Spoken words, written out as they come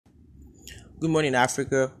Good morning,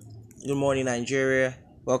 Africa. Good morning, Nigeria.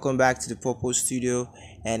 Welcome back to the Purple Studio,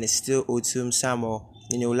 and it's still Otum Samuel.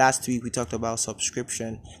 Last week we talked about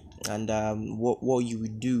subscription and what you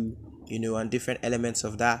would do, and different elements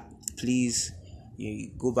of that. Please,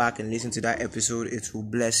 go back and listen to that episode. It will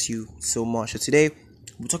bless you so much. So today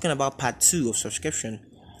we're talking about part 2 of subscription,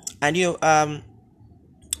 and I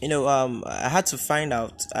had to find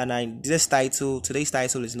out, and today's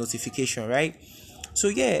title is notification, right? So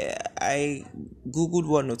yeah, I googled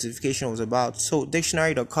what notification was about. So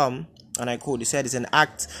dictionary.com, and I quote, it said it's an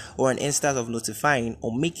act or an instance of notifying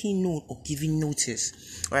or making known or giving notice.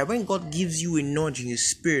 Alright, when God gives you a nudge in your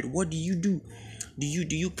spirit, what do you do? Do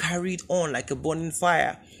you carry it on like a burning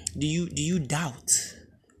fire? Do you doubt?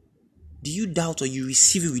 Do you doubt, or you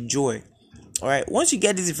receive it with joy? Alright, once you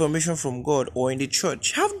get this information from God or in the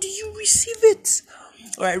church, how do you receive it?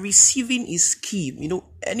 Alright, receiving is key.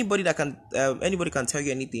 Anybody can tell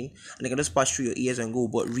you anything and they can just pass through your ears and go,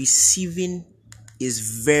 but receiving is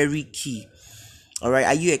very key. Alright,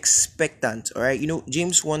 are you expectant? Alright,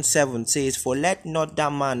 James 1:7 says, "For let not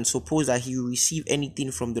that man suppose that he will receive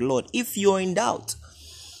anything from the Lord if you're in doubt."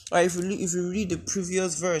 Alright, if you read the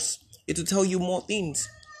previous verse, it will tell you more things.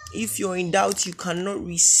 If you're in doubt, you cannot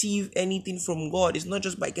receive anything from God. It's not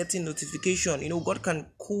just by getting notification. God can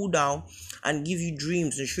cool down and give you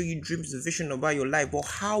dreams and show you dreams and vision about your life. But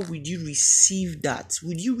how would you receive that?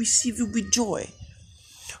 Would you receive it with joy?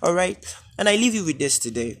 Alright, and I leave you with this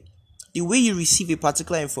today. The way you receive a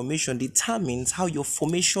particular information determines how your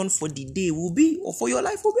formation for the day will be, or for your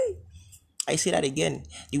life will be. I say that again.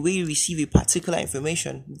 The way you receive a particular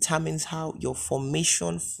information determines how your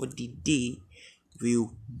formation for the day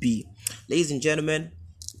will be. Ladies and gentlemen,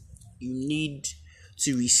 you need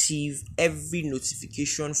to receive every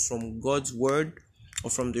notification from God's word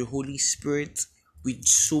or from the Holy Spirit with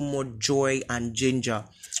so much joy and ginger.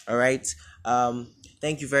 All right.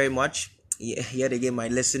 Thank you very much. Yet again, my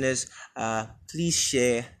listeners, please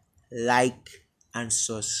share, like, and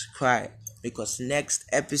subscribe, because next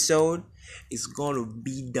episode is gonna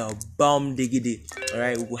be the bomb diggity. All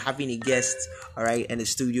right, we're having a guest, all right, in the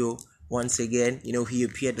studio once again. He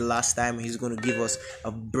appeared the last time. He's going to give us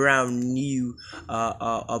a brand new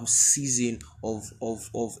season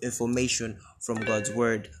of information from God's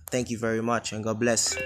word. Thank you very much, and God bless.